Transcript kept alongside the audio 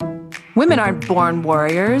Women aren't born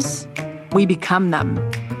warriors, we become them.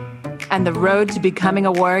 And the road to becoming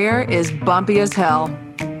a warrior is bumpy as hell.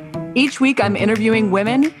 Each week, I'm interviewing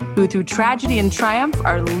women who, through tragedy and triumph,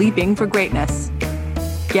 are leaping for greatness.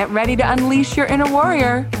 Get ready to unleash your inner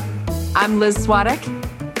warrior. I'm Liz Swadek,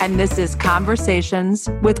 and this is Conversations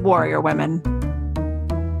with Warrior Women.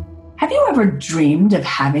 Have you ever dreamed of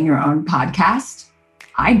having your own podcast?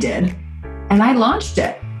 I did, and I launched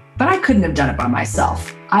it, but I couldn't have done it by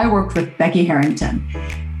myself. I worked with Becky Harrington.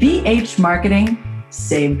 BH Marketing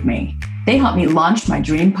saved me. They helped me launch my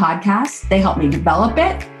dream podcast. They helped me develop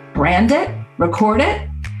it, brand it, record it,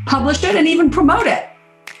 publish it, and even promote it.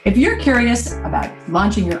 If you're curious about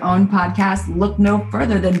launching your own podcast, look no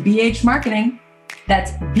further than BH Marketing.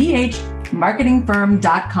 That's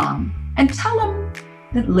bhmarketingfirm.com. And tell them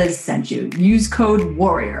that Liz sent you. Use code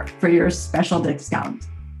WARRIOR for your special discount.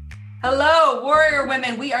 Hello, Warrior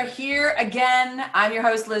Women. We are here again. I'm your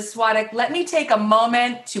host, Liz Swadek. Let me take a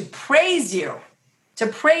moment to praise you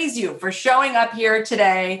for showing up here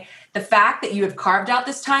today. The fact that you have carved out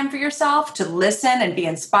this time for yourself to listen and be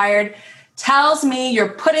inspired tells me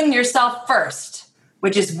you're putting yourself first,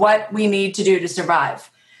 which is what we need to do to survive.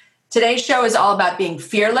 Today's show is all about being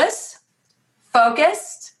fearless,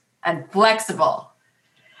 focused, and flexible.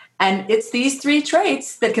 And it's these three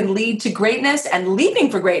traits that can lead to greatness, and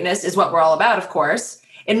leaping for greatness is what we're all about, of course.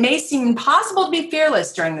 It may seem impossible to be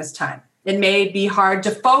fearless during this time. It may be hard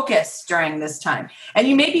to focus during this time. And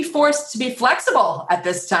you may be forced to be flexible at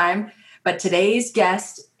this time. But today's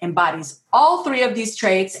guest embodies all three of these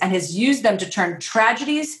traits and has used them to turn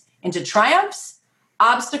tragedies into triumphs,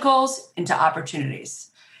 obstacles into opportunities.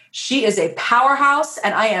 She is a powerhouse,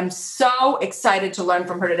 and I am so excited to learn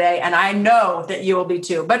from her today, and I know that you will be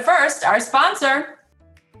too. But first, our sponsor.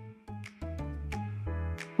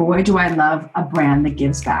 Boy, do I love a brand that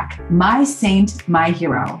gives back. My Saint, My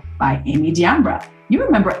Hero by Amy Diambra. You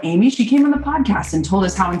remember Amy? She came on the podcast and told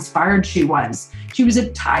us how inspired she was. She was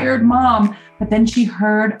a tired mom, but then she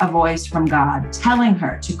heard a voice from God telling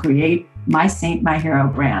her to create My Saint, My Hero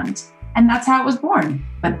brand. And that's how it was born.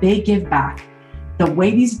 But they give back. The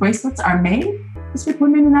way these bracelets are made is with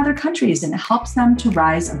women in other countries, and it helps them to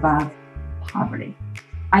rise above poverty.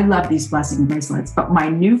 I love these blessing bracelets, but my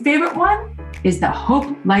new favorite one is the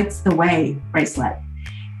Hope Lights the Way bracelet.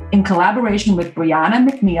 In collaboration with Brianna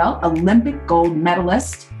McNeil, Olympic gold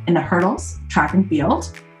medalist in the hurdles, track and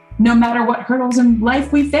field, no matter what hurdles in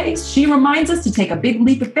life we face, she reminds us to take a big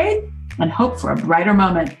leap of faith and hope for a brighter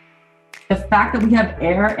moment. The fact that we have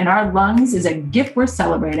air in our lungs is a gift we're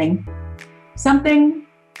celebrating. Something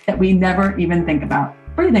that we never even think about,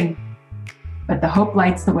 breathing. But the Hope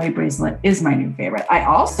Lights the Way bracelet is my new favorite. I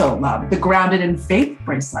also love the Grounded in Faith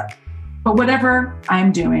bracelet. But whatever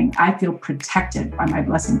I'm doing, I feel protected by my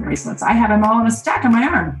blessing bracelets. I have them all in a stack on my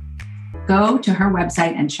arm. Go to her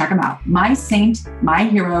website and check them out,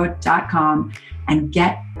 mysaintmyhero.com, and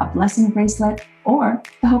get a blessing bracelet or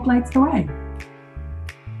the Hope Lights the Way.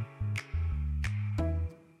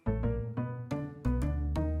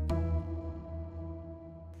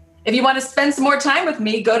 If you want to spend some more time with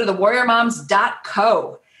me, go to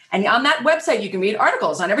thewarriormoms.co. And on that website, you can read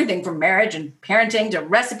articles on everything from marriage and parenting to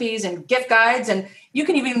recipes and gift guides. And you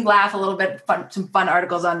can even laugh a little bit, some fun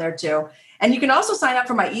articles on there too. And you can also sign up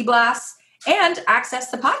for my e-blasts and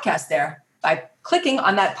access the podcast there by clicking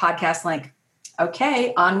on that podcast link.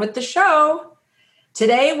 Okay, on with the show.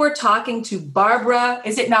 Today, we're talking to Barbara.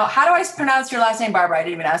 How do I pronounce your last name, Barbara? I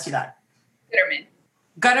didn't even ask you that. Guterman.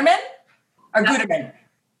 Guterman or Guterman?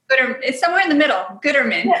 It's somewhere in the middle.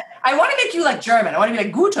 Guterman. Yeah. I want to make you like German. I want to be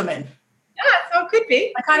like Guterman. Yeah, so it could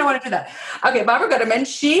be. I kind of want to do that. Okay, Barbara Guterman.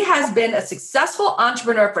 She has been a successful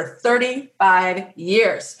entrepreneur for 35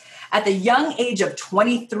 years. At the young age of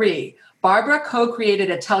 23, Barbara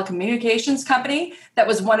co-created a telecommunications company that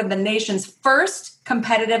was one of the nation's first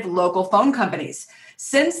competitive local phone companies.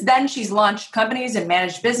 Since then, she's launched companies and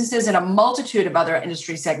managed businesses in a multitude of other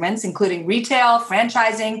industry segments, including retail,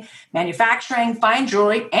 franchising, manufacturing, fine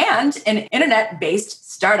jewelry, and in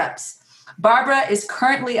internet-based startups. Barbara is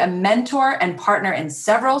currently a mentor and partner in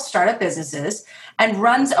several startup businesses and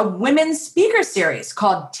runs a women's speaker series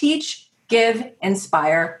called Teach, Give,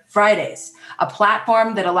 Inspire Fridays, a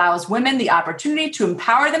platform that allows women the opportunity to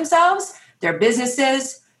empower themselves, their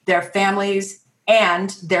businesses, their families,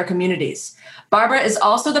 and their communities. Barbara is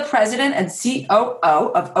also the president and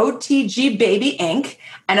COO of OTG Baby Inc.,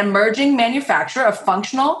 an emerging manufacturer of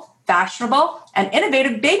functional, fashionable, and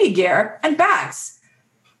innovative baby gear and bags.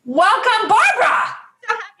 Welcome, Barbara!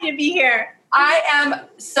 So happy to be here. I am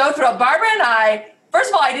so thrilled. Barbara and I, first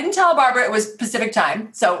of all, I didn't tell Barbara it was Pacific time.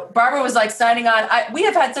 So Barbara was like signing on. We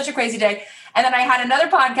have had such a crazy day. And then I had another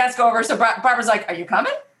podcast go over. So Barbara's like, are you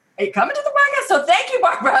coming? Are you coming to the podcast? So thank you,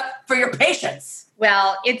 Barbara, for your patience.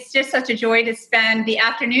 Well, it's just such a joy to spend the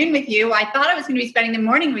afternoon with you. I thought I was going to be spending the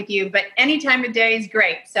morning with you, but any time of day is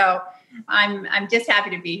great. So I'm just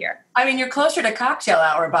happy to be here. I mean, you're closer to cocktail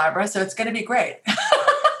hour, Barbara, so it's going to be great.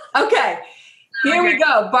 Okay, here we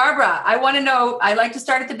go. Barbara, I want to know, I like to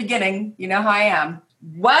start at the beginning. You know how I am.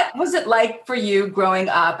 What was it like for you growing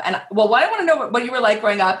up? And well, I want to know what you were like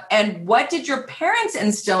growing up, and what did your parents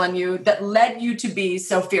instill in you that led you to be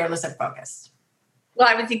so fearless and focused? Well,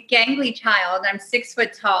 I was a gangly child. I'm 6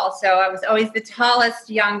 foot tall, so I was always the tallest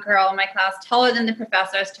young girl in my class, taller than the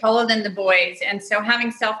professors, taller than the boys. And so having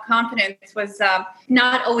self-confidence was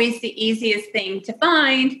not always the easiest thing to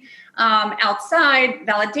find outside,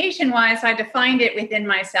 validation-wise. I had to find it within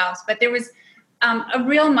myself. But there was a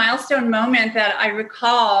real milestone moment that I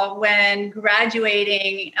recall when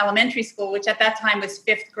graduating elementary school, which at that time was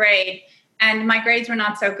 5th grade, and my grades were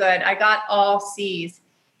not so good. I got all C's.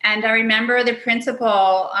 And I remember the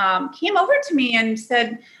principal came over to me and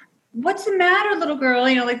said, what's the matter, little girl?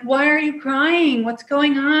 You know, like, why are you crying? What's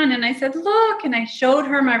going on? And I said, look, and I showed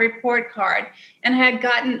her my report card, and I had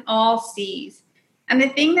gotten all C's. And the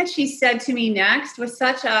thing that she said to me next was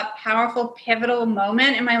such a powerful, pivotal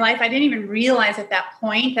moment in my life. I didn't even realize at that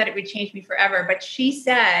point that it would change me forever. But she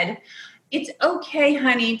said, it's okay,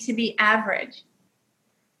 honey, to be average.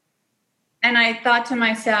 And I thought to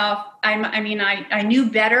myself, I knew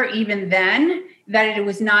better even then that it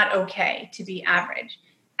was not okay to be average.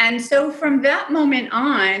 And so from that moment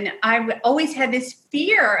on, I always had this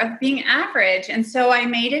fear of being average. And so I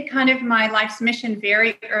made it kind of my life's mission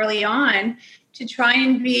very early on to try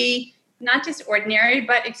and be not just ordinary,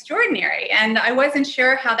 but extraordinary. And I wasn't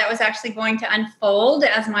sure how that was actually going to unfold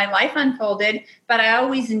as my life unfolded, but I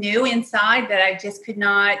always knew inside that I just could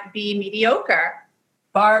not be mediocre.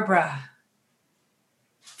 Barbara,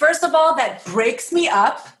 first of all, that breaks me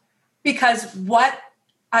up, because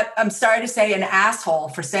I'm sorry to say, an asshole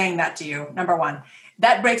for saying that to you. Number one,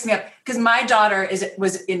 that breaks me up, because my daughter is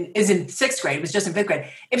in 6th grade, was just in 5th grade.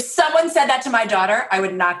 If someone said that to my daughter, I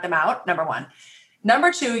would knock them out. Number one.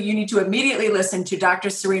 Number two, you need to immediately listen to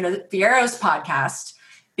Dr. Serena Fierro's podcast,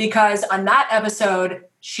 because on that episode,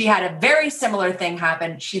 she had a very similar thing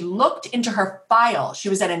happen. She looked into her file. She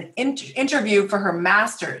was at an interview for her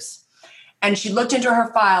master's. And she looked into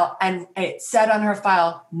her file, and it said on her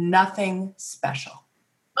file, nothing special.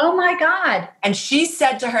 Oh my God. And she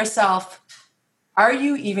said to herself, are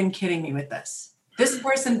you even kidding me with this? This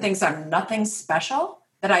person thinks I'm nothing special,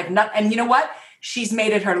 that I've not. And you know what? She's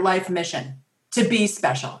made it her life mission to be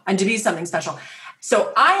special and to be something special.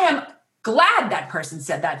 So I am glad that person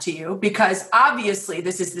said that to you, because obviously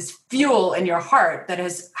this is this fuel in your heart that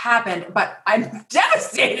has happened, but I'm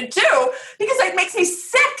devastated too, because it makes me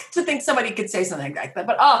sick to think somebody could say something like that.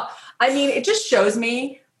 But it just shows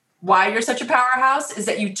me why you're such a powerhouse, is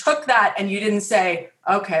that you took that and you didn't say,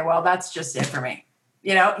 okay, well, that's just it for me.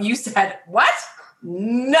 You know, you said, what?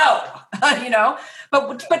 No,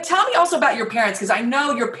 but tell me also about your parents, because I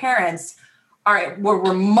know your parents were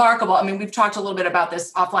remarkable. I mean, we've talked a little bit about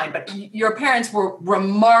this offline, but your parents were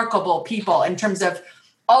remarkable people in terms of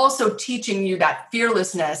also teaching you that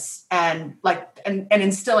fearlessness and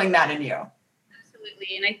instilling that in you.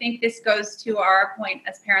 Absolutely. And I think this goes to our point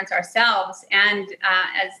as parents ourselves, and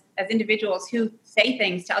as individuals who say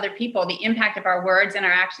things to other people. The impact of our words and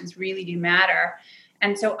our actions really do matter.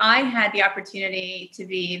 And so I had the opportunity to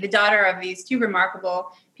be the daughter of these two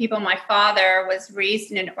remarkable people. My father was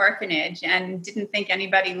raised in an orphanage and didn't think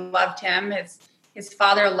anybody loved him. His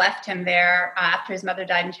father left him there after his mother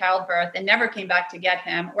died in childbirth and never came back to get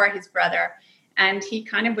him, or his brother. And he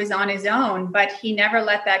kind of was on his own, but he never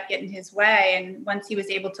let that get in his way. And once he was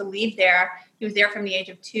able to leave there, he was there from the age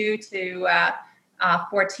of 2 to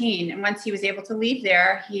 14. And once he was able to leave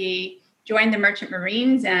there, he joined the Merchant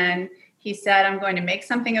Marines, and he said, I'm going to make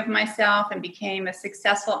something of myself, and became a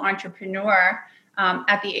successful entrepreneur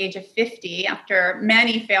at the age of 50 after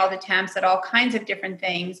many failed attempts at all kinds of different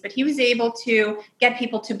things. But he was able to get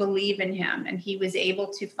people to believe in him, and he was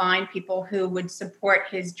able to find people who would support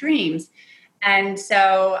his dreams. And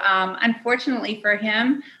so unfortunately for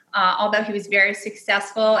him, although he was very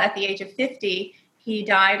successful at the age of 50, he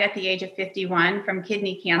died at the age of 51 from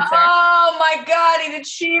kidney cancer. Oh my God, he'd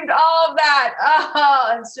achieved all of that.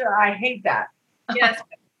 Oh, so I hate that. Yes,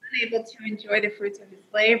 but unable to enjoy the fruits of his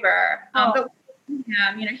labor. But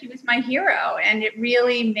he was my hero, and it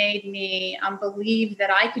really made me believe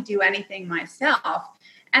that I could do anything myself.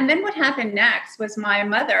 And then what happened next was my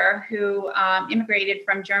mother, who immigrated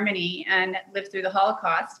from Germany and lived through the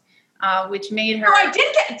Holocaust, which made her. Oh, I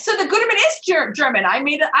did get, so the Guterman is German. I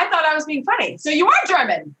thought I was being funny. So you are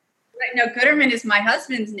German. Right, no, Guterman is my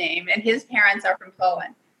husband's name, and his parents are from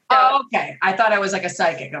Poland. So, oh, okay. I thought I was like a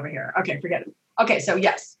psychic over here. Okay, forget it. Okay, so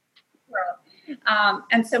yes.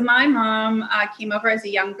 And so my mom came over as a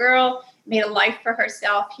young girl, made a life for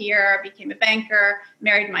herself here, became a banker,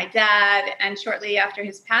 married my dad, and shortly after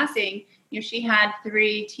his passing, she had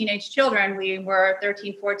 3 teenage children. We were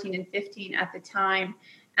 13, 14, and 15 at the time.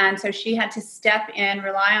 And so she had to step in,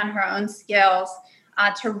 rely on her own skills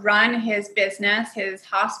to run his business, his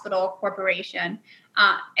hospital corporation.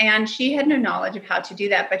 And she had no knowledge of how to do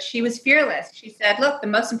that, but she was fearless. She said, look, the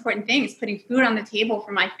most important thing is putting food on the table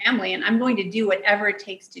for my family, and I'm going to do whatever it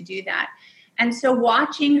takes to do that. And so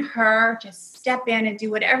watching her just step in and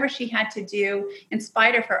do whatever she had to do in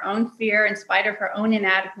spite of her own fear, in spite of her own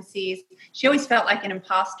inadequacies, she always felt like an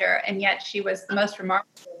imposter, and yet she was the most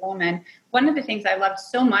remarkable woman. One of the things I loved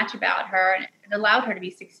so much about her and it allowed her to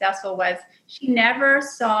be successful was she never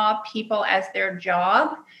saw people as their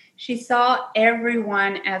job. She saw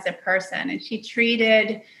everyone as a person, and she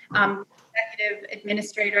treated executive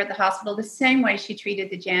administrator at the hospital the same way she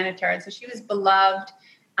treated the janitor. And so she was beloved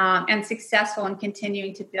and successful in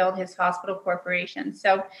continuing to build his hospital corporation.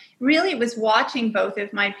 So really it was watching both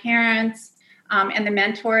of my parents and the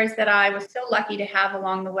mentors that I was so lucky to have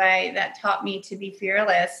along the way that taught me to be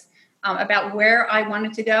fearless about where I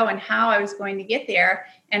wanted to go and how I was going to get there.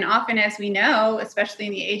 And often, as we know, especially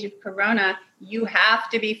in the age of Corona, you have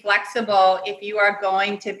to be flexible if you are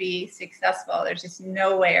going to be successful. There's just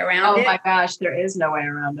no way around it. Oh my gosh, there is no way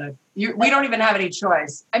around it. We don't even have any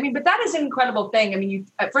choice. I mean, but that is an incredible thing. I mean,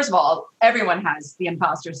 first of all, everyone has the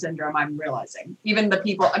imposter syndrome, I'm realizing. Even the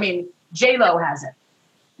people, I mean, J-Lo has it.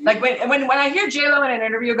 Like when I hear J-Lo in an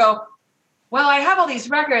interview go, well, I have all these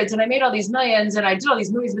records and I made all these millions and I did all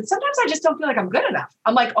these movies, but sometimes I just don't feel like I'm good enough.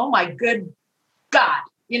 I'm like, oh my good God.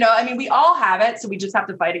 I mean, we all have it, so we just have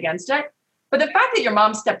to fight against it. But the fact that your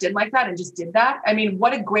mom stepped in like that and just did that, I mean,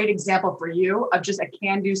 what a great example for you of just a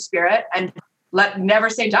can-do spirit and never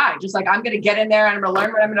say die. Just like, I'm going to get in there and I'm going to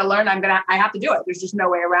learn what I'm going to learn. I have to do it. There's just no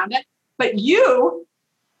way around it. But you,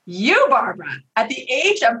 Barbara, at the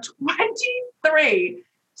age of 23,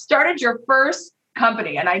 started your first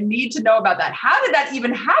company. And I need to know about that. How did that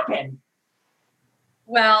even happen?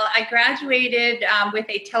 Well, I graduated with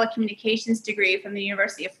a telecommunications degree from the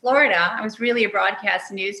University of Florida. I was really a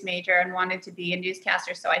broadcast news major and wanted to be a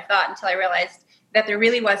newscaster. So I thought until I realized that there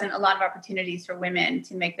really wasn't a lot of opportunities for women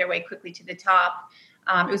to make their way quickly to the top.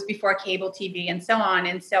 It was before cable TV and so on.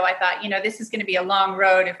 And so I thought, this is going to be a long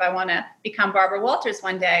road if I want to become Barbara Walters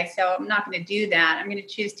one day. So I'm not going to do that. I'm going to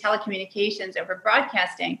choose telecommunications over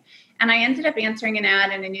broadcasting. And I ended up answering an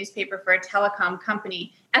ad in a newspaper for a telecom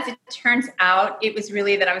company. As it turns out, it was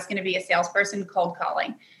really that I was going to be a salesperson cold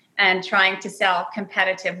calling and trying to sell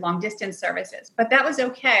competitive long distance services. But that was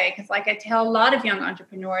okay, because like I tell a lot of young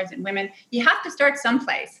entrepreneurs and women, you have to start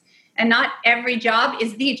someplace. And not every job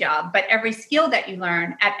is the job, but every skill that you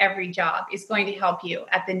learn at every job is going to help you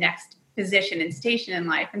at the next position and station in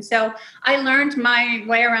life. And so I learned my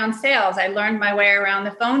way around sales. I learned my way around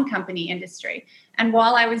the phone company industry. And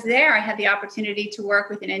while I was there, I had the opportunity to work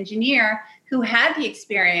with an engineer who had the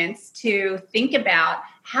experience to think about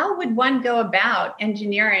how would one go about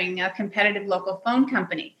engineering a competitive local phone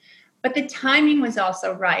company. But the timing was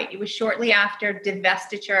also right. It was shortly after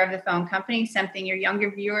divestiture of the phone company, something your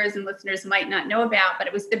younger viewers and listeners might not know about, but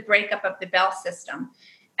it was the breakup of the Bell system.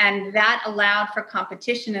 And that allowed for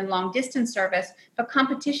competition in long distance service, but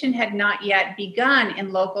competition had not yet begun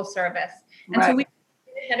in local service. And so we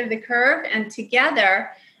were ahead of the curve, and together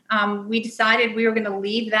we decided we were going to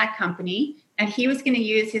leave that company, and he was going to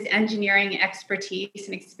use his engineering expertise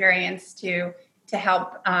and experience to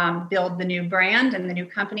help build the new brand and the new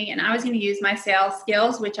company. And I was going to use my sales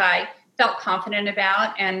skills, which I felt confident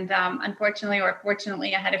about. And unfortunately or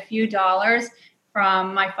fortunately, I had a few dollars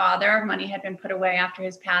from my father. Money had been put away after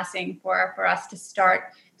his passing for us to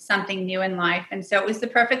start something new in life. And so it was the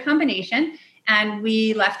perfect combination. And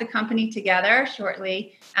we left the company together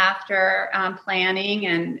shortly after planning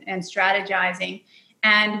and strategizing.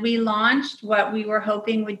 And we launched what we were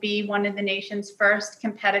hoping would be one of the nation's first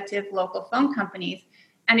competitive local phone companies.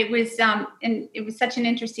 And it was such an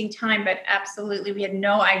interesting time, but absolutely we had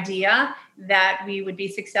no idea that we would be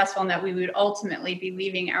successful and that we would ultimately be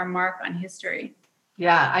leaving our mark on history.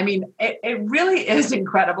 Yeah, I mean, it really is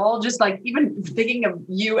incredible. Just like even thinking of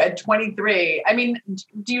you at 23, I mean,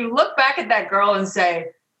 do you look back at that girl and say,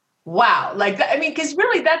 wow, like, I mean, because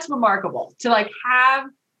really that's remarkable to like have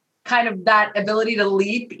kind of that ability to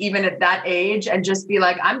leap even at that age and just be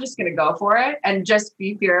like, I'm just going to go for it and just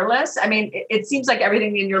be fearless. I mean, it seems like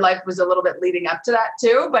everything in your life was a little bit leading up to that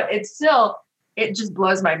too, but it just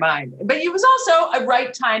blows my mind. But it was also a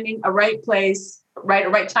right timing, a right place, a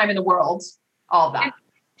right time in the world, all that. And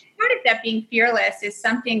part of that being fearless is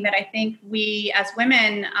something that I think we as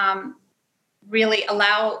women really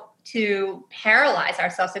allow to paralyze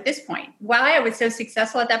ourselves at this point. Why I was so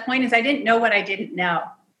successful at that point is I didn't know what I didn't know.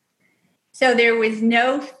 So there was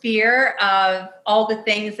no fear of all the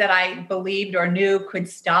things that I believed or knew could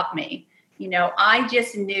stop me. I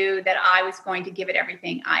just knew that I was going to give it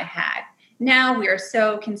everything I had. Now we are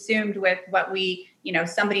so consumed with what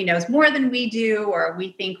somebody knows more than we do, or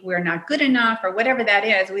we think we're not good enough, or whatever that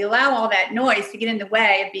is. We allow all that noise to get in the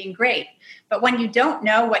way of being great. But when you don't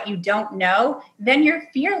know what you don't know, then you're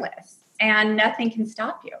fearless and nothing can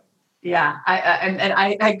stop you. Yeah,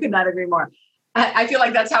 I could not agree more. I feel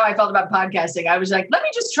like that's how I felt about podcasting. I was like, let me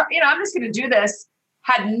just try, I'm just going to do this.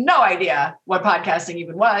 Had no idea what podcasting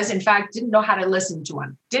even was. In fact, didn't know how to listen to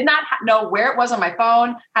one. Did not know where it was on my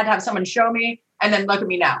phone. Had to have someone show me. And then look at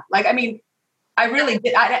me now. Like, I mean, I really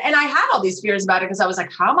did. And I had all these fears about it because I was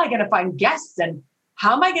like, how am I going to find guests? And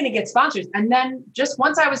how am I going to get sponsors? And then just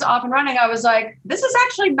once I was off and running, I was like, this is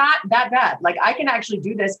actually not that bad. Like, I can actually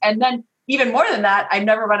do this. And then even more than that, I've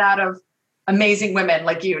never run out of amazing women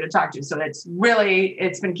like you to talk to. So it's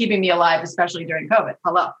been keeping me alive, especially during COVID.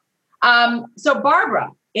 Hello. So Barbara,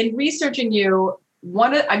 in researching you,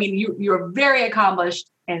 you're very accomplished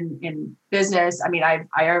in business. I mean,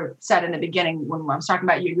 I said in the beginning when I was talking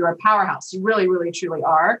about you, you're a powerhouse. You really, really, truly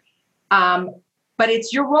are. But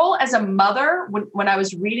it's your role as a mother. When I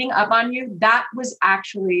was reading up on you, that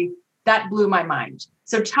blew my mind.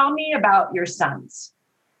 So tell me about your sons.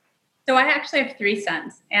 So I actually have 3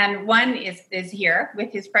 sons, and one is here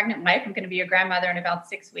with his pregnant wife. I'm going to be a grandmother in about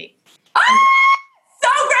 6 weeks. So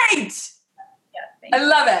great. Yes, I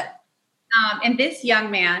love it. And this young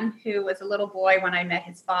man, who was a little boy when I met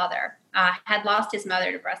his father, had lost his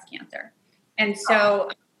mother to breast cancer. And so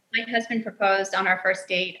my husband proposed on our first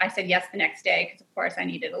date. I said yes the next day because, of course, I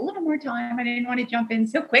needed a little more time. I didn't want to jump in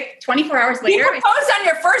so quick. 24 hours later. You proposed on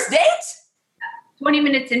your first date? 20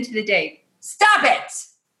 minutes into the date. Stop it.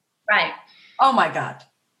 Right. Oh, my God.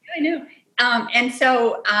 I know. And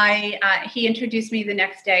so he introduced me the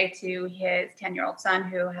next day to his 10-year-old son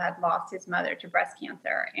who had lost his mother to breast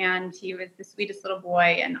cancer. And he was the sweetest little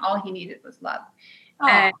boy, and all he needed was love. Oh.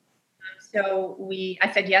 And so I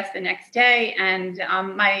said yes the next day. And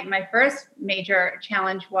my first major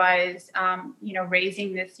challenge was,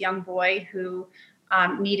 raising this young boy who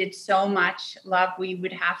needed so much love. We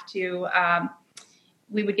would have to...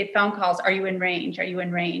 we would get phone calls, are you in range? Are you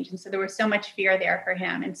in range? And so there was so much fear there for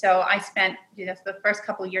him. And so I spent the first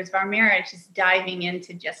couple of years of our marriage just diving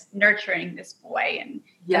into just nurturing this boy and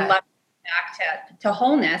loving him back to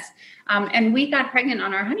wholeness. And we got pregnant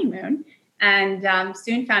on our honeymoon and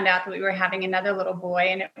soon found out that we were having another little boy.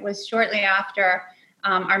 And it was shortly after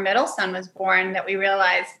our middle son was born that we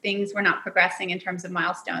realized things were not progressing in terms of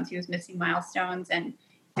milestones. He was missing milestones and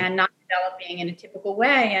not developing in a typical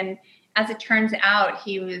way. And as it turns out,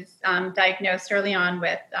 he was diagnosed early on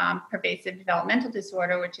with pervasive developmental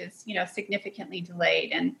disorder, which is, significantly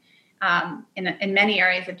delayed and in many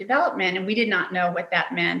areas of development. And we did not know what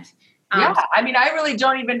that meant. I really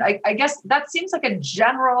don't even, I guess that seems like a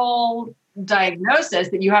general diagnosis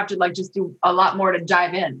that you have to just do a lot more to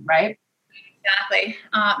dive in, right? Exactly.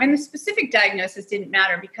 And the specific diagnosis didn't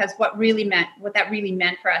matter because what that really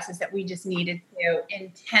meant for us is that we just needed to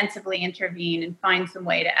intensively intervene and find some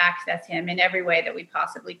way to access him in every way that we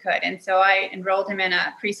possibly could. And so I enrolled him in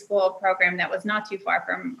a preschool program that was not too far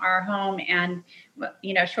from our home. And,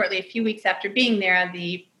 shortly a few weeks after being there,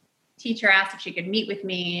 the teacher asked if she could meet with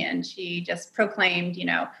me, and she just proclaimed,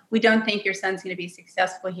 we don't think your son's going to be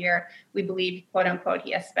successful here. We believe, quote unquote,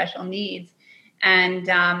 he has special needs. And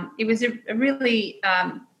it was a really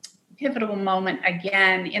pivotal moment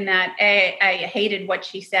again in that I hated what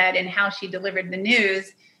she said and how she delivered the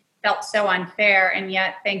news, felt so unfair. And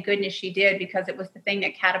yet, thank goodness she did, because it was the thing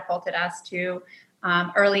that catapulted us to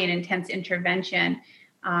early and intense intervention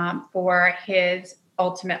for his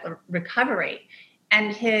ultimate recovery.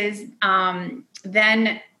 And his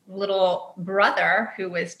then little brother, who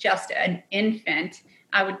was just an infant,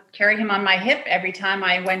 I would carry him on my hip every time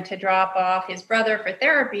I went to drop off his brother for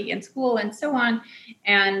therapy in school and so on.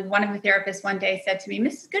 And one of the therapists one day said to me,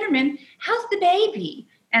 Mrs. Gooderman, how's the baby?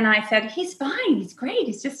 And I said, he's fine. He's great.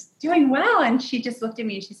 He's just doing well. And she just looked at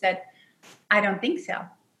me and she said, I don't think so.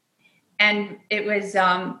 And it was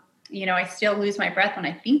I still lose my breath when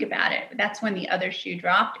I think about it. But that's when the other shoe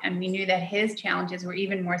dropped. And we knew that his challenges were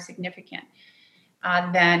even more significant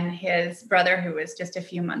than his brother, who was just a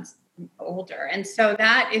few months older. And so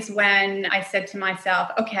that is when I said to myself,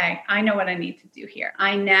 okay, I know what I need to do here.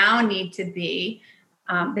 I now need to be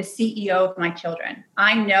the CEO of my children.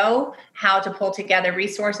 I know how to pull together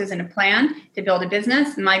resources and a plan to build a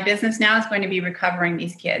business. And my business now is going to be recovering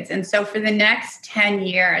these kids. And so for the next 10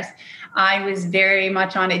 years, I was very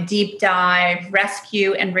much on a deep dive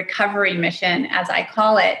rescue and recovery mission, as I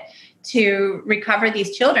call it, to recover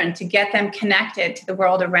these children, to get them connected to the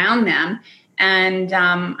world around them. And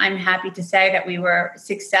I'm happy to say that we were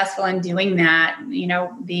successful in doing that.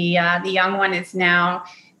 The young one is now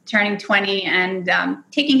turning 20 and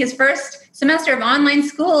taking his first semester of online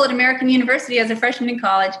school at American University as a freshman in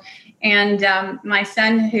college. And my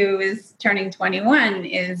son, who is turning 21,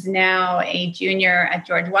 is now a junior at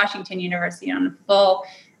George Washington University on a full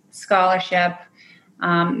scholarship.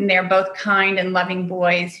 They're both kind and loving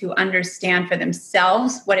boys who understand for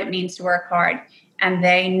themselves what it means to work hard. And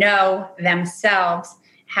they know themselves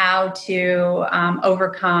how to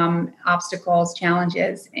overcome obstacles,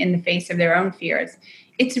 challenges in the face of their own fears.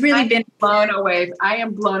 It's really been blown away. I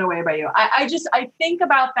am blown away by you. I think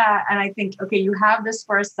about that and I think, okay, you have this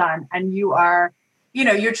first son and you are,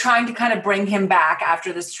 you're trying to kind of bring him back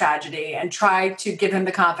after this tragedy and try to give him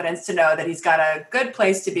the confidence to know that he's got a good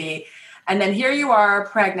place to be. And then here you are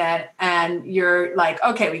pregnant and you're like,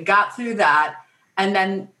 okay, we got through that. And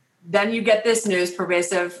then you get this news,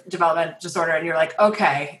 pervasive development disorder. And you're like,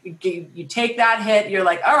 okay, you take that hit. You're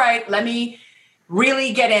like, all right, let me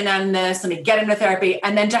really get in on this. Let me get into therapy.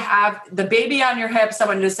 And then to have the baby on your hip,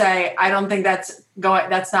 someone to say, I don't think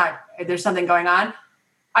there's something going on.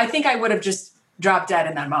 I think I would have just dropped dead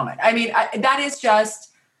in that moment. I mean, that is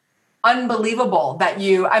just unbelievable that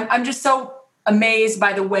I'm just so amazed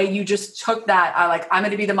by the way you just took that. I'm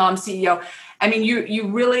going to be the mom CEO. I mean, you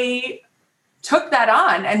really took that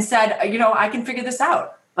on and said, I can figure this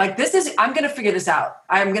out. I'm going to figure this out.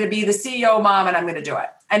 I'm going to be the CEO mom and I'm going to do it.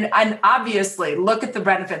 And obviously look at the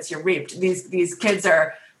benefits you reaped. These kids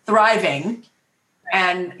are thriving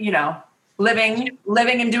and, living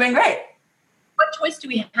and doing great. What choice do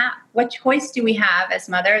we have? What choice do we have as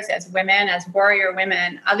mothers, as women, as warrior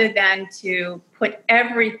women, other than to put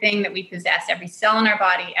everything that we possess, every cell in our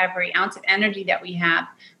body, every ounce of energy that we have,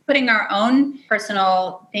 putting our own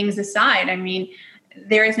personal things aside? I mean,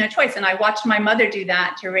 there is no choice. And I watched my mother do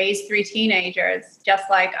that to raise 3 teenagers, just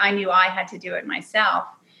like I knew I had to do it myself.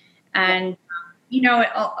 And,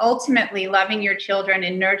 ultimately loving your children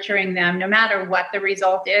and nurturing them, no matter what the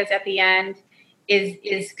result is at the end,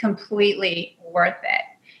 is completely worth it.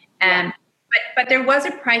 And but there was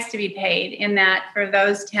a price to be paid in that for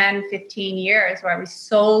those 10, 15 years where I was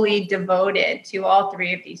solely devoted to all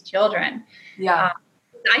 3 of these children. Yeah.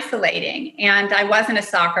 Isolating, and I wasn't a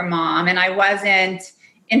soccer mom, and I wasn't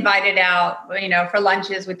invited out, for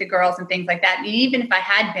lunches with the girls and things like that. And even if I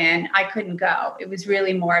had been, I couldn't go. It was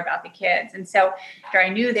really more about the kids. And so after I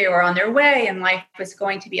knew they were on their way and life was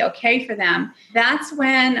going to be okay for them, that's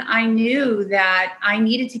when I knew that I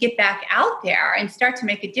needed to get back out there and start to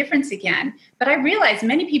make a difference again. But I realized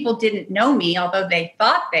many people didn't know me, although they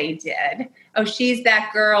thought they did. Oh, she's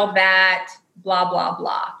that girl that blah, blah,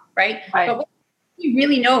 blah, right? But what you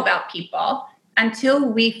really know about people until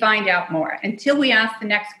we find out more, until we ask the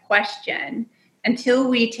next question, until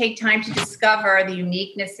we take time to discover the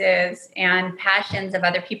uniquenesses and passions of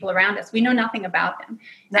other people around us, we know nothing about them.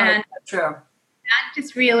 No, and that's true. That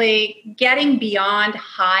just really getting beyond,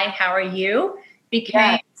 hi, how are you,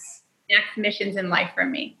 became next missions in life for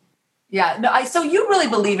me. Yeah. No, so you really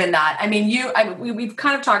believe in that. I mean, we've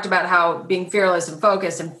kind of talked about how being fearless and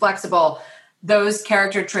focused and flexible, those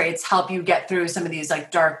character traits help you get through some of these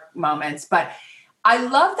dark moments. But I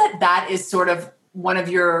love that is sort of one of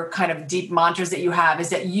your kind of deep mantras that you have, is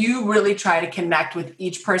that you really try to connect with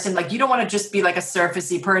each person. You don't want to just be a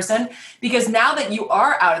surfacey person, because now that you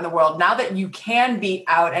are out in the world, now that you can be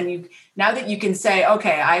out and now that you can say,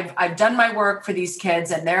 okay, I've done my work for these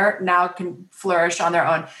kids and they're now can flourish on their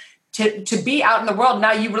own, to be out in the world.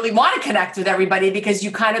 Now you really want to connect with everybody because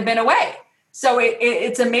you kind of been away. So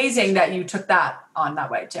it's amazing that you took that on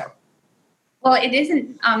that way too. Well, it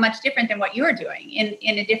isn't much different than what you're doing.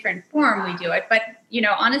 In a different form, we do it. But,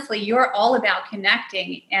 honestly, you're all about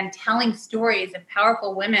connecting and telling stories of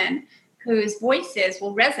powerful women whose voices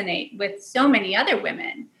will resonate with so many other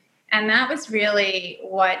women. And that was really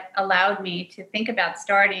what allowed me to think about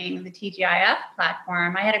starting the TGIF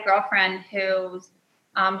platform. I had a girlfriend whose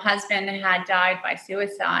husband had died by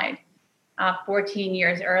suicide 14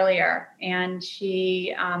 years earlier. And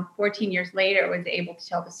she, 14 years later, was able to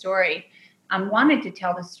tell the story, wanted to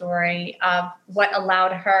tell the story of what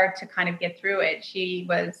allowed her to kind of get through it. She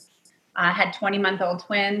was had 20-month-old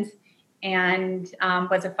twins and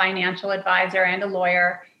was a financial advisor and a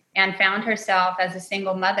lawyer, and found herself as a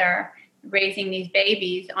single mother raising these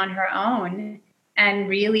babies on her own and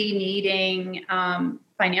really needing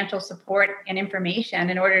financial support and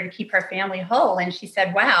information in order to keep her family whole. And she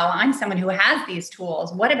said, wow, I'm someone who has these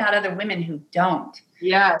tools. What about other women who don't?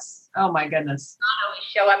 Yes. Oh my goodness. Not always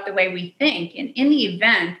show up the way we think. And in the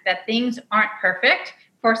event that things aren't perfect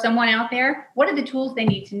for someone out there, what are the tools they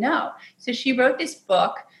need to know? So she wrote this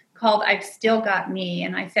book called I've Still Got Me.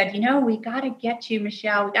 And I said, we got to get you,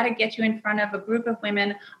 Michelle. We got to get you in front of a group of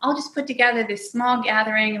women. I'll just put together this small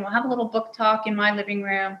gathering and we'll have a little book talk in my living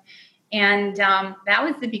room. And that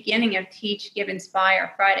was the beginning of Teach, Give,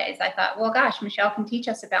 Inspire Fridays. I thought, well, gosh, Michelle can teach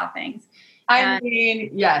us about things.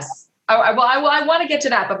 Yes. I want to get to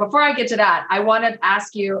that. But before I get to that, I want to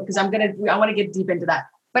ask you, because I want to get deep into that.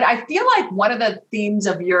 But I feel like one of the themes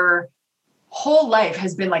of your whole life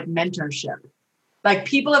has been like mentorship. Like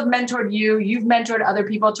people have mentored you, you've mentored other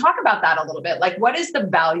people. Talk about that a little bit. Like what is the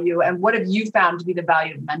value and what have you found to be the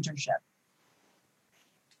value of mentorship?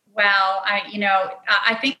 Well,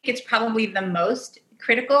 I think it's probably the most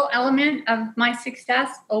critical element of my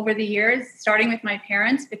success over the years, starting with my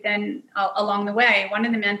parents, but then along the way, one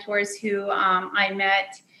of the mentors who I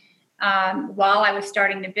met while I was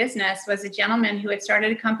starting the business was a gentleman who had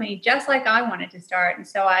started a company just like I wanted to start. And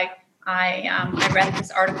so I read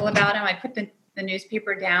this article about him. I put the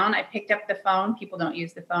newspaper down. I picked up the phone. People don't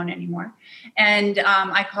use the phone anymore. And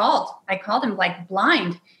I called him like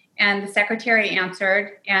blind. And the secretary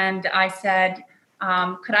answered. And I said,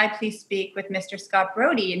 could I please speak with Mr. Scott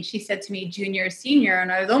Brody? And she said to me, junior or senior.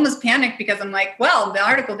 And I was almost panicked because I'm like, well, the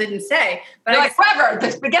article didn't say. But you're like,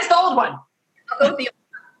 whoever, guess the old one. I'll go with the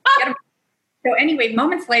old one. So anyway,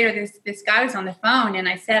 moments later, this guy was on the phone and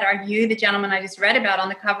I said, are you the gentleman I just read about on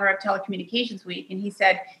the cover of Telecommunications Week? And he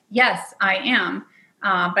said, yes, I am.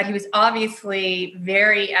 But he was obviously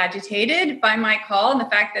very agitated by my call and the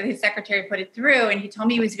fact that his secretary put it through. And he told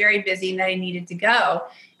me he was very busy and that he needed to go.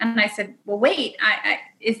 And I said, well, wait,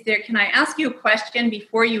 can I ask you a question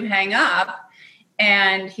before you hang up?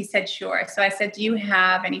 And he said, sure. So I said, do you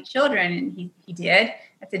have any children? And he did.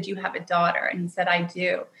 I said, do you have a daughter? And he said, I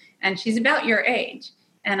do. And she's about your age.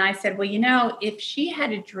 And I said, well, if she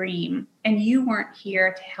had a dream and you weren't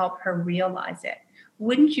here to help her realize it,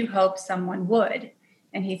 wouldn't you hope someone would?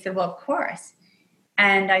 And he said, well, of course.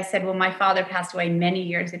 And I said, well, my father passed away many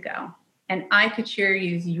years ago, and I could sure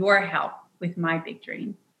use your help with my big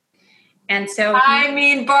dream. And so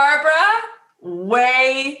Barbara,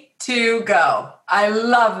 way to go. I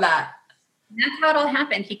love that. That's how it all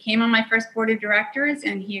happened. He came on my first board of directors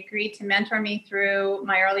and he agreed to mentor me through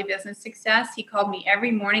my early business success. He called me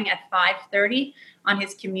every morning at 5:30 on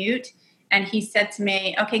his commute. And he said to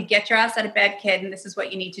me, okay, get your ass out of bed, kid. And this is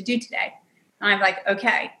what you need to do today. And I'm like,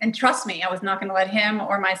 okay. And trust me, I was not going to let him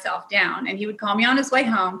or myself down. And he would call me on his way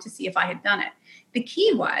home to see if I had done it. The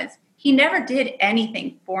key was he never did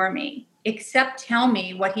anything for me except tell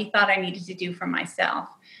me what he thought I needed to do for myself.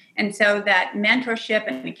 And so that mentorship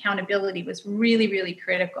and accountability was really, really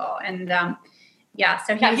critical. And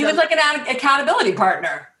so he was like an accountability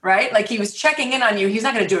partner, right? Like he was checking in on you. He's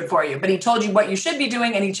not going to do it for you, but he told you what you should be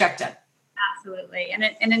doing and he checked in. Absolutely.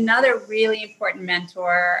 And another really important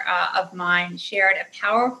mentor of mine shared a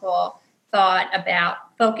powerful thought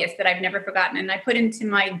about focus that I've never forgotten. And I put into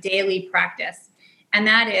my daily practice. And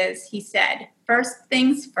that is, he said, first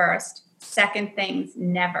things first, second things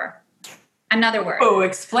never. Another word. Oh,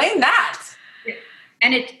 explain that.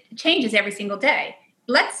 And it changes every single day.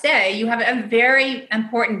 Let's say you have a very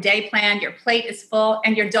important day planned, your plate is full,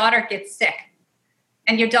 and your daughter gets sick.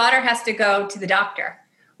 And your daughter has to go to the doctor.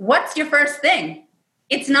 What's your first thing?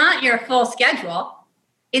 It's not your full schedule.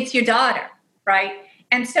 It's your daughter, right?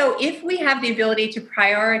 And so if we have the ability to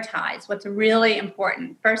prioritize what's really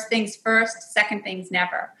important, first things first, second things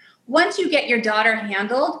never. Once you get your daughter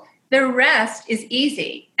handled, the rest is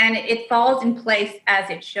easy and it falls in place as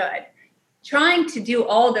it should. Trying to do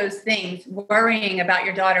all those things, worrying about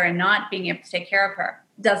your daughter and not being able to take care of her,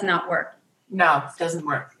 does not work. No, it doesn't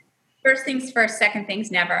work. First things first, second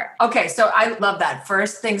things never. Okay, so I love that.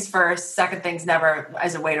 First things first, second things never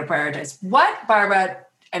as a way to prioritize. What, Barbara?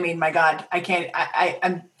 I mean, my God, I can't,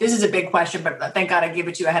 this is a big question, but thank God I gave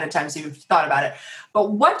it to you ahead of time so you've thought about it.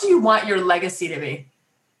 But what do you want your legacy to be?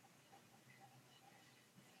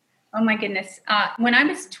 Oh my goodness. When I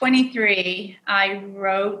was 23, I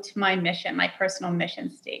wrote my mission, my personal mission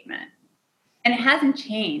statement. And it hasn't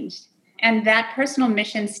changed. And that personal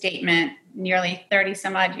mission statement, nearly 30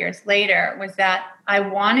 some odd years later, was that I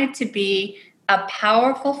wanted to be a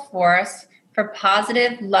powerful force for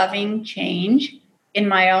positive, loving change in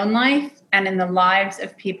my own life and in the lives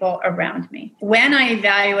of people around me. When I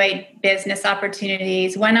evaluate business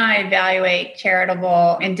opportunities, when I evaluate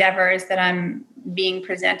charitable endeavors that I'm being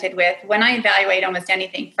presented with, when I evaluate almost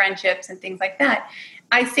anything, friendships and things like that,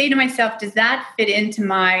 I say to myself, does that fit into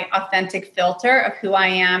my authentic filter of who I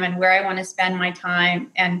am and where I want to spend my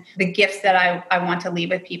time and the gifts that I want to leave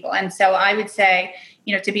with people? And so I would say,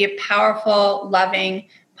 to be a powerful, loving,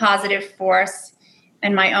 positive force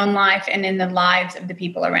in my own life and in the lives of the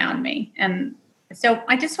people around me. And so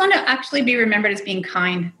I just want to actually be remembered as being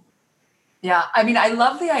kind. Yeah. I mean, I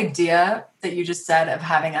love the idea that you just said of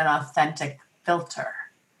having an authentic filter.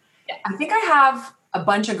 Yeah. I think I have a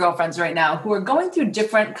bunch of girlfriends right now who are going through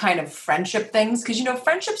different kind of friendship things because,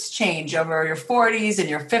 friendships change over your 40s and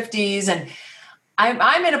your 50s. And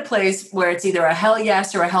I'm in a place where it's either a hell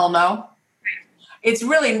yes or a hell no. It's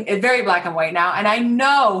really very black and white now. And I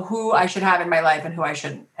know who I should have in my life and who I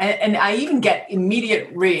shouldn't. And I even get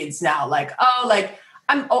immediate reads now,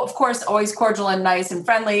 I'm, of course, always cordial and nice and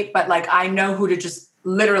friendly, but I know who to just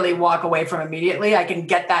literally walk away from immediately. I can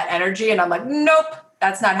get that energy and I'm like, nope,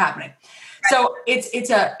 that's not happening. So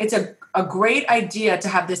it's a great idea to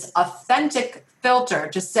have this authentic filter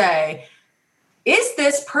to say, is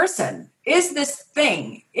this person, is this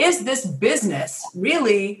thing, is this business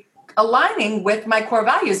really aligning with my core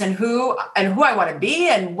values and who I want to be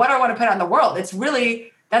and what I want to put on the world?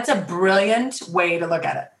 That's a brilliant way to look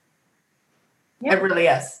at it. Yeah. It really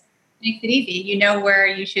is. Makes it easy. You know where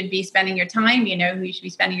you should be spending your time. You know who you should be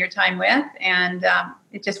spending your time with. And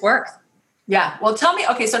it just works. Yeah. Well, tell me,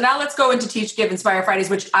 okay, so now let's go into Teach, Give, Inspire Fridays,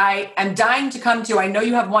 which I am dying to come to. I know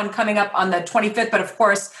you have one coming up on the 25th, but of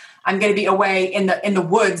course I'm going to be away in the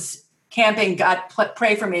woods camping. God,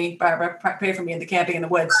 pray for me, Barbara, pray for me in the camping in the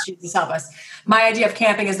woods. Jesus help us. My idea of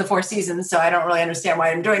camping is the 4 seasons. So I don't really understand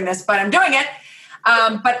why I'm doing this, but I'm doing it.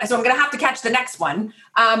 So I'm going to have to catch the next one.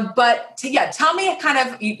 Tell me kind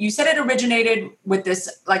of, you said it originated with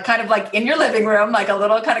this, kind of in your living room, like a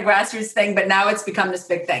little kind of grassroots thing, but now it's become this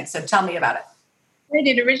big thing. So tell me about it.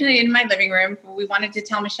 It originated in my living room. We wanted to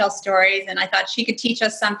tell Michelle stories and I thought she could teach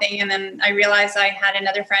us something. And then I realized I had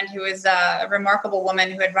another friend who was a remarkable woman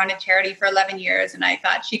who had run a charity for 11 years. And I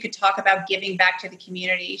thought she could talk about giving back to the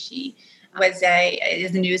community. She is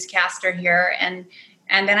a newscaster here. And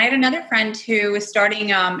then I had another friend who was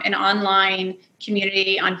starting an online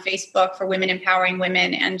community on Facebook for women empowering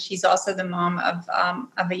women. And she's also the mom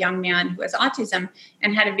of a young man who has autism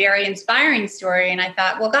and had a very inspiring story. And I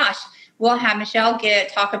thought, well, gosh, we'll have Michelle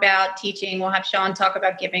talk about teaching. We'll have Sean talk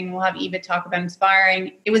about giving. We'll have Eva talk about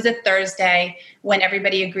inspiring. It was a Thursday when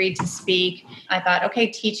everybody agreed to speak. I thought,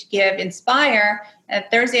 okay, teach, give, inspire.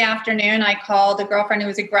 Thursday afternoon, I called a girlfriend who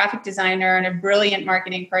was a graphic designer and a brilliant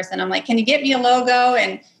marketing person. I'm like, can you get me a logo?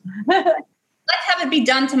 And let's have it be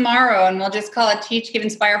done tomorrow. And we'll just call it Teach, Give,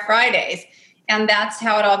 Inspire Fridays. And that's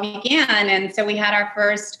how it all began. And so we had our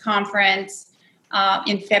first conference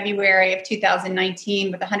in February of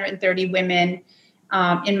 2019 with 130 women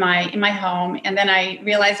in my home. And then I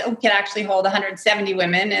realized, we could actually hold 170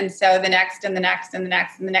 women. And so the next and the next and the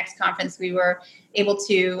next and the next conference, we were able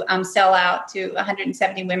to sell out to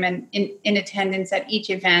 170 women in attendance at each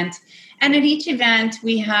event. And at each event,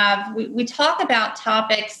 we talk about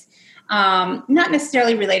topics not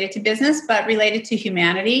necessarily related to business, but related to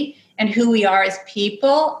humanity and who we are as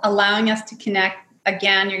people, allowing us to connect.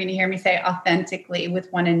 Again, you're going to hear me say authentically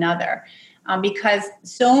with one another, because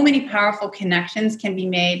so many powerful connections can be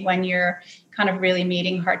made when you're kind of really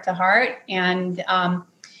meeting heart to heart. And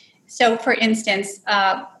so, for instance,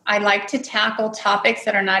 I like to tackle topics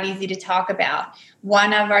that are not easy to talk about.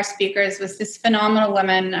 One of our speakers was this phenomenal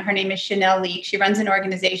woman. Her name is Chanel Leak. She runs an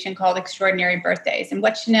organization called Extraordinary Birthdays. And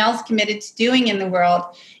what Chanel's committed to doing in the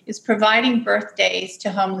world is providing birthdays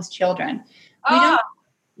to homeless children.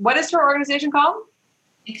 What is her organization called?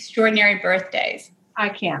 Extraordinary Birthdays. I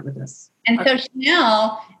can't with this. And so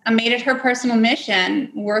Chanel made it her personal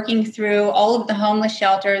mission, working through all of the homeless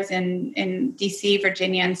shelters in DC,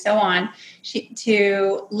 Virginia, and so on,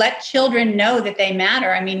 to let children know that they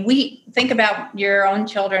matter. I mean, we think about your own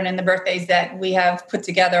children and the birthdays that we have put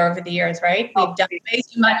together over the years, right? We've done way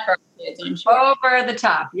too much for our kids, I'm sure. Over the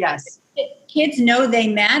top, yes. Kids know they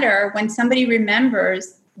matter when somebody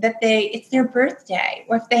remembers that it's their birthday,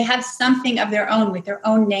 or if they have something of their own with their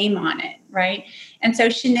own name on it, right? And so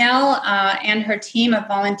Chanel and her team of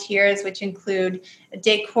volunteers, which include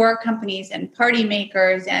decor companies and party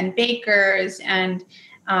makers and bakers and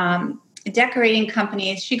decorating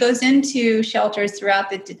companies. She goes into shelters throughout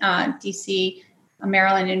the DC,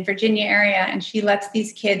 Maryland, and Virginia area, and she lets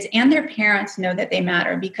these kids and their parents know that they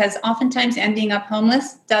matter, because oftentimes ending up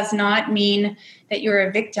homeless does not mean that you're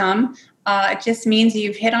a victim. It just means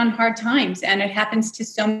you've hit on hard times, and it happens to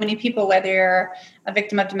so many people, whether you're a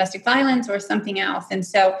victim of domestic violence or something else. And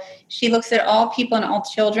so she looks at all people and all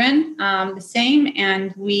children the same,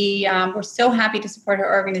 and we're so happy to support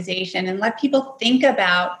her organization and let people think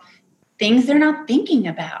about things they're not thinking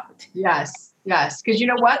about. Yes. Because you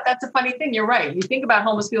know what? That's a funny thing. You're right. You think about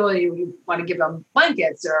homeless people, you want to give them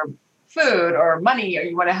blankets or food or money, or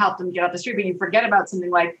you want to help them get off the street, but you forget about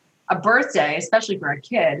something like a birthday, especially for a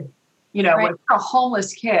kid. You know, when you're a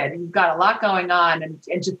homeless kid, you've got a lot going on, and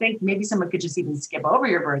to think maybe someone could just even skip over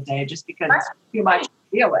your birthday just because it's too much to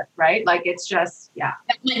deal with, right? Like, it's just, yeah.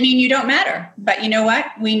 That might mean you don't matter, but you know what?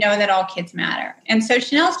 We know that all kids matter. And so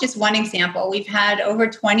Chanel's just one example. We've had over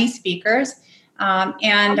 20 speakers,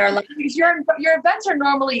 and your events are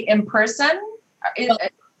normally in person.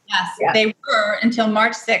 Yes, they were until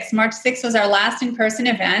March 6th. March 6th was our last in-person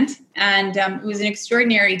event, and it was an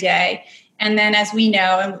extraordinary day. And then, as we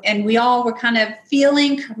know, and we all were kind of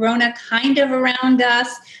feeling Corona kind of around us.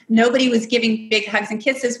 Nobody was giving big hugs and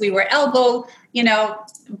kisses. We were elbow,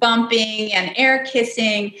 bumping and air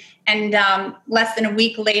kissing. And less than a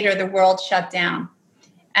week later, the world shut down.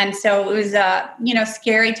 And so it was a,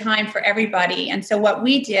 scary time for everybody. And so what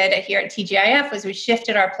we did here at TGIF was we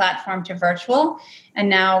shifted our platform to virtual. And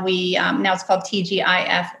now now it's called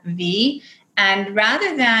TGIFV. And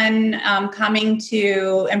rather than coming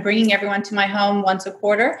to and bringing everyone to my home once a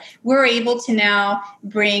quarter, we're able to now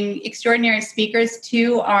bring extraordinary speakers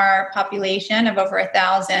to our population of over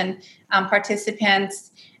 1,000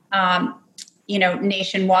 participants,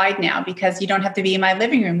 nationwide now, because you don't have to be in my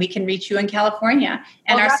living room. We can reach you in California.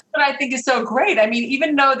 And that's what I think is so great. I mean,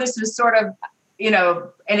 even though this was sort of,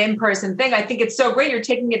 an in-person thing, I think it's so great. You're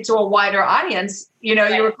taking it to a wider audience. You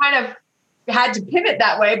were kind of had to pivot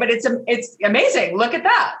that way, but it's amazing. Look at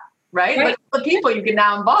that, right? Look at the people you can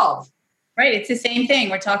now involve. Right. It's the same thing.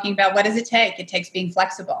 We're talking about, what does it take? It takes being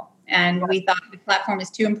flexible. And we thought the platform is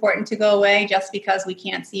too important to go away just because we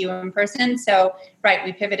can't see you in person. So,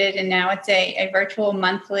 we pivoted, and now it's a virtual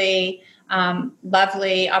monthly,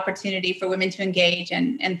 lovely opportunity for women to engage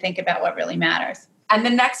and think about what really matters. And the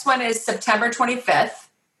next one is September 25th.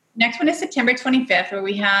 Next one is September 25th, where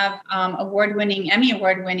we have Emmy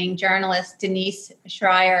award-winning journalist Denise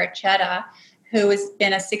Schreier-Chetta, who has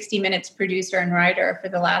been a 60 Minutes producer and writer for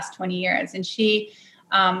the last 20 years. And she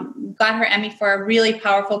got her Emmy for a really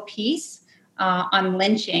powerful piece on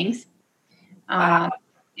lynchings. Wow.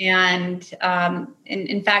 And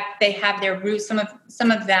in fact, they have their roots. Some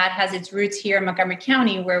of that has its roots here in Montgomery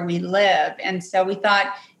County, where we live. And so we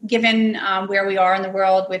thought, given where we are in the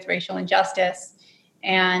world with racial injustice,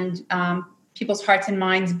 and people's hearts and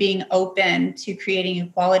minds being open to creating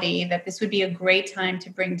equality, that this would be a great time to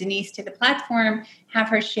bring Denise to the platform, have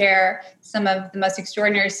her share some of the most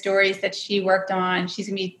extraordinary stories that she worked on. She's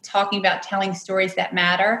going to be talking about telling stories that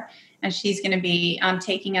matter, and she's going to be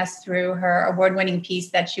taking us through her award-winning piece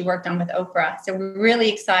that she worked on with Oprah. So we're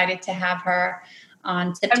really excited to have her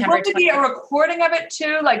on September 20th. And will there be a recording of it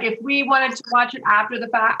too? Like, if we wanted to watch it after the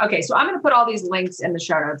fact? Okay, so I'm going to put all these links in the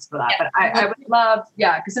show notes for that. But I would love,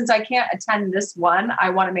 because since I can't attend this one,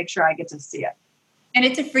 I want to make sure I get to see it. And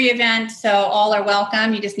it's a free event, so all are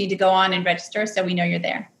welcome. You just need to go on and register so we know you're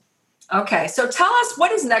there. Okay, so tell us,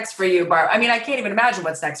 what is next for you, Barb? I mean, I can't even imagine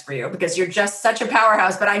what's next for you, because you're just such a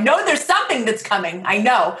powerhouse, but I know there's something that's coming. I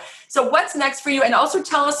know. So what's next for you? And also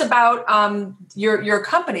tell us about your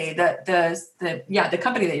company, the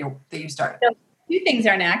company that you started. So, two things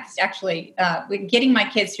are next, actually. Getting my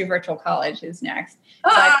kids through virtual college is next.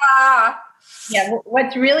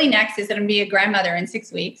 What's really next is that I'm going to be a grandmother in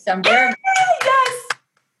 6 weeks. So I'm very yes.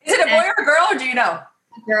 Is it a boy or a girl, or do you know?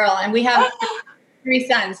 A girl, and we have 3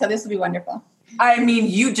 sons, so this will be wonderful. I mean,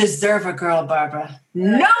 you deserve a girl, Barbara.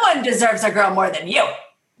 No one deserves a girl more than you.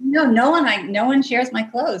 No one shares my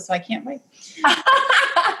clothes, so I can't wait.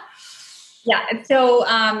 So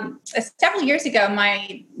several years ago,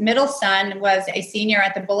 my middle son was a senior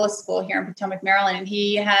at the Bullis School here in Potomac, Maryland, and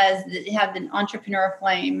he had an entrepreneur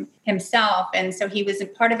flame himself. And so he was a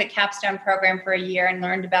part of a capstone program for a year and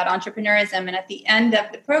learned about entrepreneurism. And at the end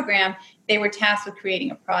of the program, they were tasked with creating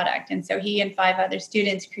a product. And so he and 5 other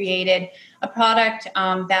students created a product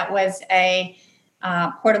that was a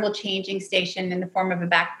portable changing station in the form of a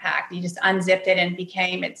backpack. You just unzipped it and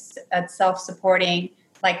became its self-supporting,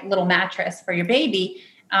 like, little mattress for your baby.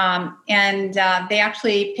 And they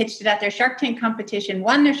actually pitched it at their Shark Tank competition,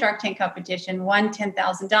 won their Shark Tank competition, won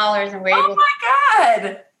 $10,000, and were able. Oh my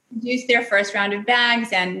God! produce their first round of bags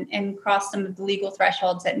and cross some of the legal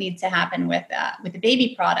thresholds that need to happen with the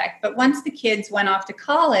baby product. But once the kids went off to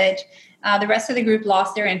college, the rest of the group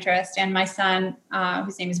lost their interest. And my son,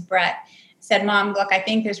 whose name is Brett, said, "Mom, look, I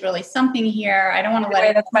think there's really something here. I don't want to let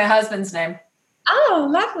it." That's my husband's name. Oh,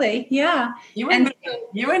 lovely. Yeah. You and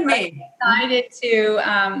me. Decided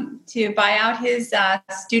to buy out his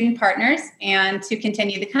student partners and to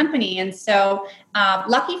continue the company. And so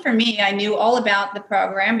lucky for me, I knew all about the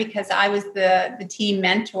program because I was the team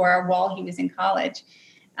mentor while he was in college.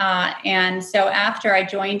 And so after I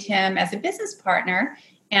joined him as a business partner,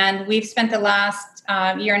 and we've spent the last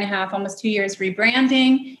year and a half, almost 2 years,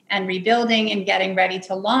 rebranding and rebuilding and getting ready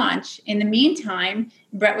to launch. In the meantime,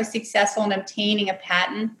 Brett was successful in obtaining a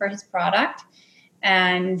patent for his product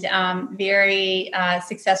and very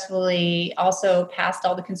successfully also passed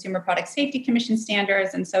all the Consumer Product Safety Commission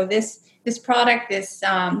standards. And so this product,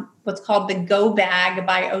 what's called the Go Bag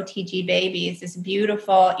by OTG Babies, this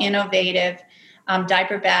beautiful, innovative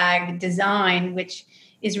diaper bag design, which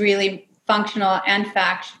is really functional and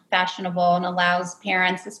fashionable and allows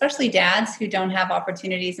parents, especially dads who don't have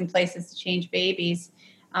opportunities and places to change babies,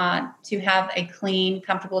 to have a clean,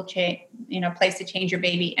 comfortable place to change your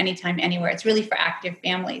baby anytime, anywhere. It's really for active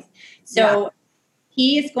families. So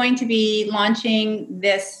he is going to be launching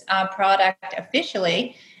this product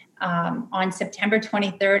officially on September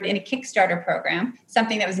 23rd in a Kickstarter program,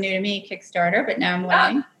 something that was new to me, Kickstarter, but now I'm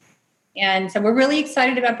learning. And so we're really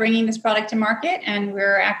excited about bringing this product to market, and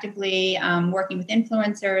we're actively working with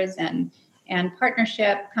influencers and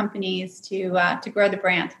partnership companies to grow the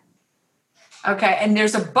brand. Okay, and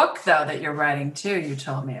there's a book though that you're writing too. You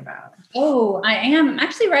told me about. Oh, I am. I'm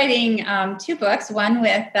actually writing 2 books. One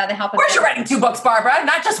with the help of. Of course, you're writing 2 books, Barbara,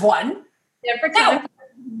 not just one.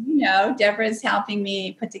 Deborah is helping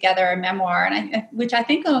me put together a memoir, which I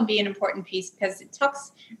think will be an important piece because it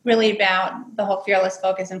talks really about the whole fearless,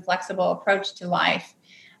 focus, and flexible approach to life,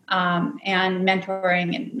 and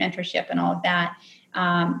mentoring and mentorship and all of that.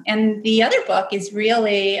 And the other book is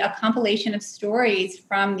really a compilation of stories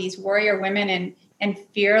from these warrior women and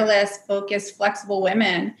fearless, focused, flexible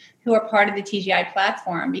women who are part of the TGI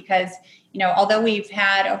platform. Because, although we've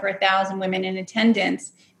had over 1,000 women in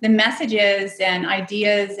attendance, the messages and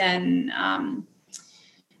ideas and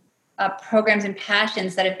programs and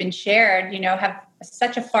passions that have been shared, have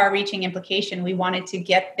such a far-reaching implication. We wanted to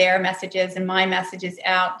get their messages and my messages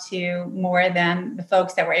out to more than the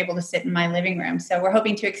folks that were able to sit in my living room. So we're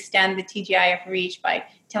hoping to extend the TGIF reach by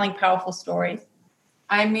telling powerful stories.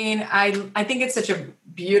 I mean, I think it's such a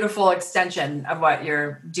beautiful extension of what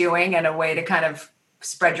you're doing and a way to kind of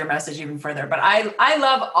spread your message even further. But I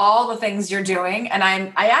love all the things you're doing. And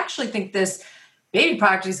I actually think this baby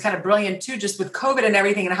product is kind of brilliant too, just with COVID and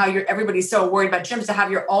everything and how everybody's so worried about gyms, to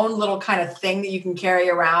have your own little kind of thing that you can carry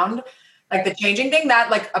around, like the changing thing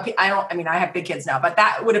that I have big kids now, but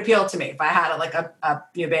that would appeal to me. If I had a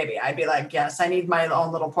new baby, I'd be like, yes, I need my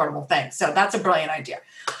own little portable thing. So that's a brilliant idea.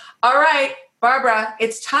 All right, Barbara,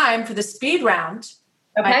 it's time for the speed round.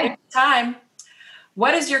 Okay. Time.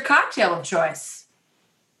 What is your cocktail of choice?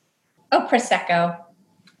 Oh, Prosecco.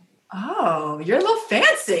 Oh, you're a little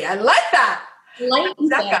fancy. I like that.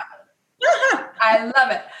 Prosecco. I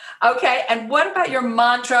love it. Okay. And what about your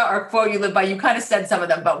mantra or quote you live by? You kind of said some of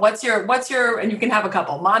them, but what's your, and you can have a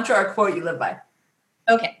couple, mantra or quote you live by?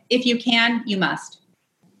 Okay. If you can, you must.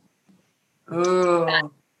 Ooh.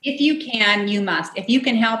 If you can, you must. If you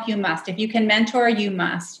can help, you must. If you can mentor, you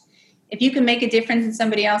must. If you can make a difference in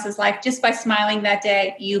somebody else's life just by smiling that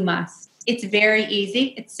day, you must. It's very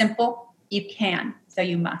easy. It's simple. You can, so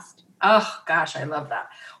you must. Oh, gosh, I love that.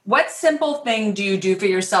 What simple thing do you do for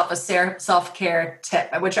yourself, a self-care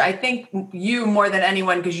tip, which I think you more than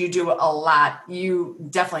anyone, because you do a lot, you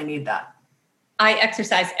definitely need that. I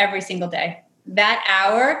exercise every single day. That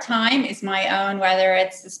hour time is my own, whether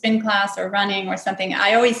it's a spin class or running or something.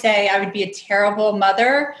 I always say I would be a terrible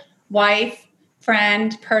mother, wife,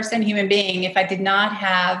 friend, person, human being if I did not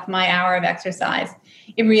have my hour of exercise.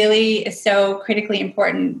 It really is so critically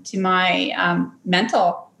important to my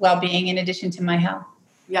mental well-being in addition to my health.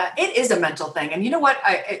 Yeah, it is a mental thing. And you know what?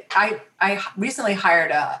 I recently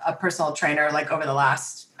hired a personal trainer over the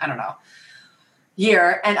last,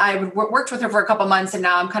 year. And I worked with her for a couple months, and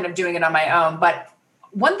now I'm kind of doing it on my own. But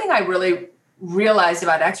one thing I really realized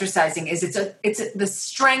about exercising is it's the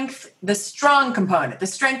strong component,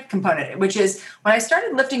 which is when I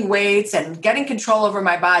started lifting weights and getting control over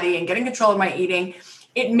my body and getting control of my eating,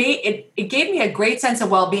 it gave me a great sense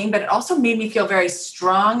of well-being, but it also made me feel very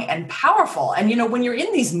strong and powerful. And, when you're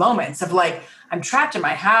in these moments of I'm trapped in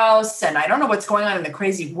my house and I don't know what's going on in the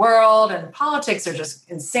crazy world, and politics are just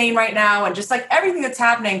insane right now. And just like everything that's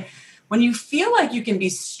happening, when you feel like you can be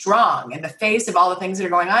strong in the face of all the things that are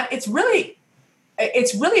going on, it's really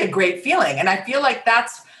a great feeling. And I feel like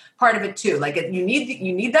that's part of it too. Like you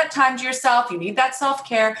need that time to yourself, you need that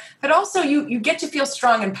self-care, but also you get to feel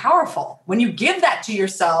strong and powerful. When you give that to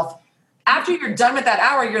yourself, after you're done with that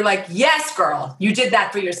hour, you're like, yes, girl, you did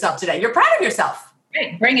that for yourself today. You're proud of yourself.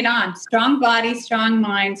 Great. Bring it on. Strong body, strong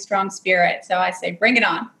mind, strong spirit. So I say, bring it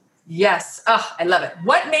on. Yes. Oh, I love it.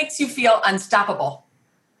 What makes you feel unstoppable?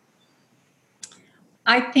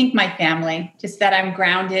 I think my family, just that I'm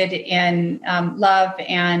grounded in love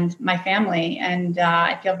and my family. And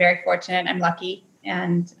I feel very fortunate. I'm lucky.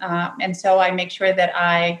 And so I make sure that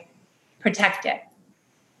I protect it.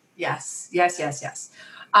 Yes.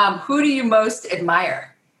 Who do you most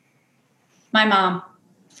admire? My mom.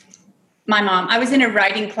 I was in a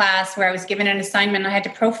writing class where I was given an assignment. I had to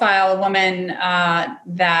profile a woman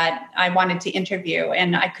that I wanted to interview,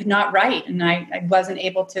 and I could not write, and I wasn't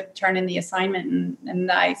able to turn in the assignment. And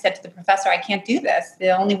I said to the professor, I can't do this.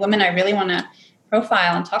 The only woman I really want to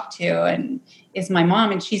profile and talk to is my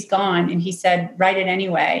mom, and she's gone. And he said, write it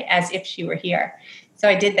anyway, as if she were here. So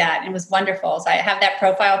I did that, and it was wonderful. So I have that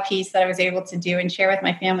profile piece that I was able to do and share with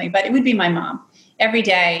my family, but it would be my mom. Every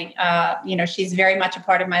day, she's very much a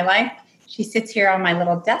part of my life. She sits here on my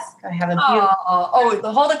little desk. I have a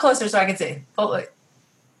beautiful... hold it closer so I can see. Hold it.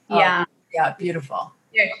 Yeah. Yeah, beautiful.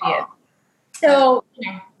 There she is. So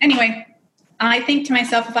anyway, I think to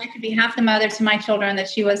myself, if I could be half the mother to my children that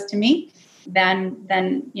she was to me, then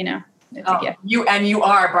it's a gift. You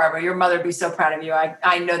are, Barbara. Your mother would be so proud of you.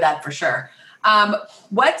 I know that for sure.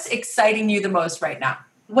 What's exciting you the most right now?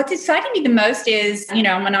 What's exciting me the most is,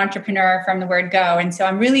 I'm an entrepreneur from the word go. And so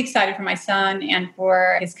I'm really excited for my son and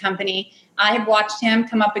for his company. I have watched him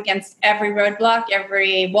come up against every roadblock,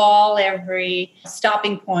 every wall, every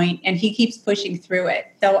stopping point, and he keeps pushing through it.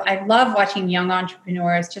 So I love watching young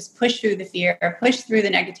entrepreneurs just push through the fear, push through the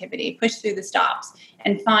negativity, push through the stops,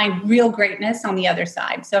 and find real greatness on the other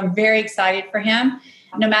side. So I'm very excited for him.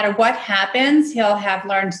 No matter what happens, he'll have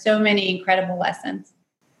learned so many incredible lessons.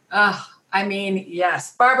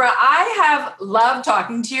 Yes. Barbara, I have loved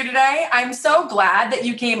talking to you today. I'm so glad that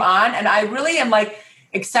you came on, and I really am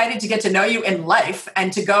excited to get to know you in life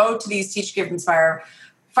and to go to these Teach, Give, Inspire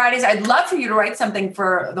Fridays. I'd love for you to write something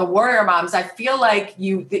for the Warrior Moms. I feel like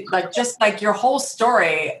your whole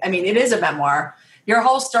story, it is a memoir. Your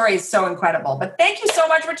whole story is so incredible. But thank you so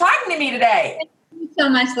much for talking to me today. Thank you so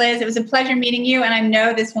much, Liz. It was a pleasure meeting you, and I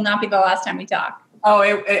know this will not be the last time we talk. Oh,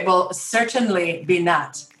 it will certainly be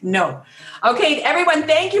not. No. Okay, everyone,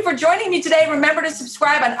 thank you for joining me today. Remember to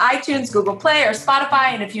subscribe on iTunes, Google Play, or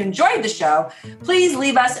Spotify. And if you enjoyed the show, please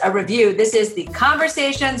leave us a review. This is the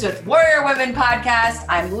Conversations with Warrior Women podcast.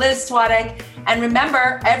 I'm Liz Swadek. And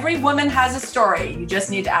remember, every woman has a story. You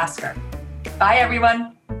just need to ask her. Bye,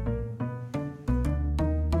 everyone.